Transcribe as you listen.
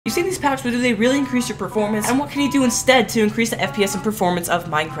You've seen these packs, but do they really increase your performance? And what can you do instead to increase the FPS and performance of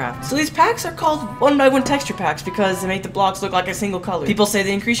Minecraft? So these packs are called 1x1 texture packs because they make the blocks look like a single color. People say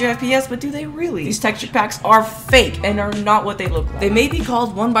they increase your FPS, but do they really? These texture packs are fake and are not what they look like. They may be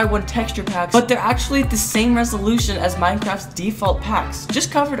called 1x1 texture packs, but they're actually the same resolution as Minecraft's default packs,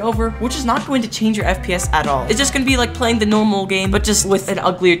 just covered over, which is not going to change your FPS at all. It's just gonna be like playing the normal game, but just with an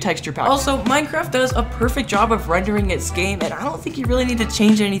uglier texture pack. Also, Minecraft does a perfect job of rendering its game, and I don't think you really need to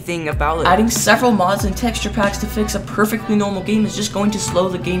change anything about it. Adding several mods and texture packs to fix a perfectly normal game is just going to slow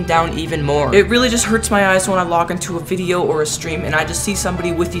the game down even more. It really just hurts my eyes when I log into a video or a stream and I just see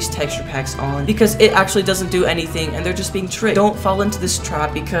somebody with these texture packs on, because it actually doesn't do anything and they're just being tricked. Don't fall into this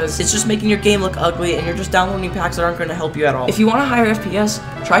trap because it's just making your game look ugly and you're just downloading packs that aren't going to help you at all. If you want a higher FPS,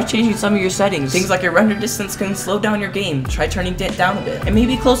 try changing some of your settings. Things like your render distance can slow down your game. Try turning it down a bit. And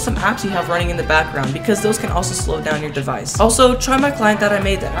maybe close some apps you have running in the background, because those can also slow down your device. Also, try my client that I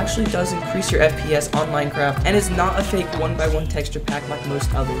made that actually does increase your FPS on Minecraft and is not a fake 1x1 texture pack like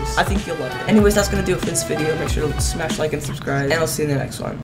most others. I think you'll love it. Anyways, that's gonna do it for this video. Make sure to smash like and subscribe, and I'll see you in the next one.